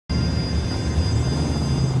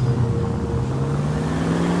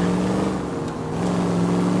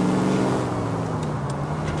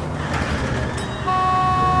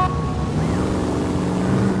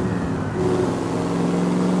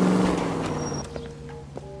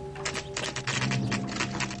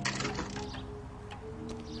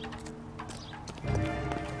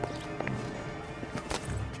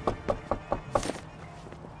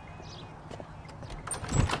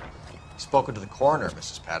spoken to the coroner,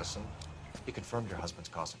 Mrs. Patterson. He confirmed your husband's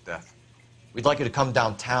cause of death. We'd like you to come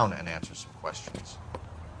downtown and answer some questions.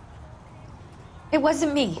 It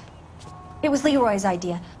wasn't me. It was Leroy's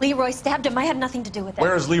idea. Leroy stabbed him. I had nothing to do with it.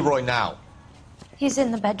 Where is Leroy now? He's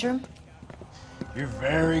in the bedroom. You're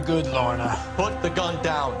very good, Lorna. Put the gun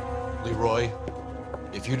down, Leroy.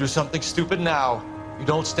 If you do something stupid now, you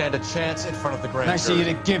don't stand a chance in front of the grand Nice of jury.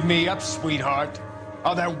 you to give me up, sweetheart.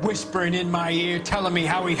 All that whispering in my ear, telling me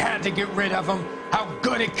how we had to get rid of him, how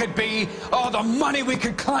good it could be, all the money we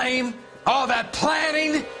could claim, all that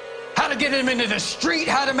planning, how to get him into the street,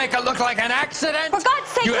 how to make it look like an accident. For God's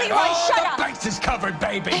sake, you had Leroy, all shut the up. bases covered,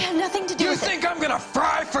 baby. I had nothing to do You with it. think I'm gonna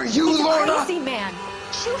fry for you, He's Lorna? a crazy man.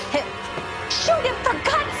 Shoot him. Shoot him, for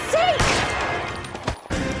God's sake!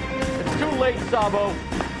 It's too late, Sabo.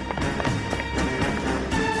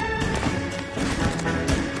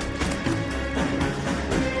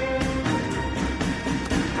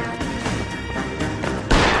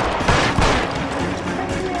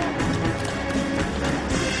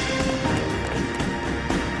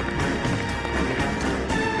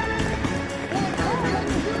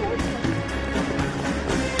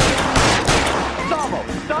 Sabo,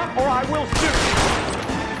 stop or I will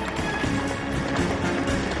shoot.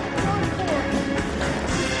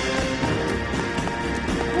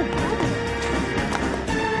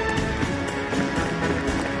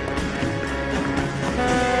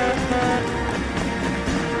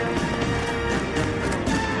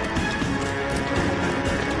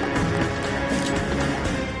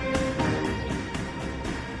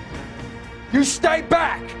 You stay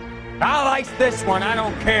back. I'll ice this one, I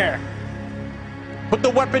don't care. Put the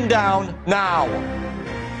weapon down now.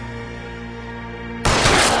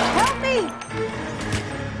 Help me!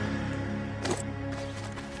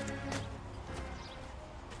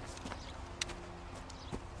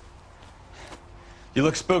 You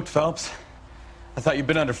look spooked, Phelps. I thought you'd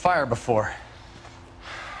been under fire before.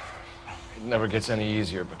 It never gets any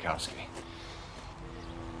easier, Bukowski.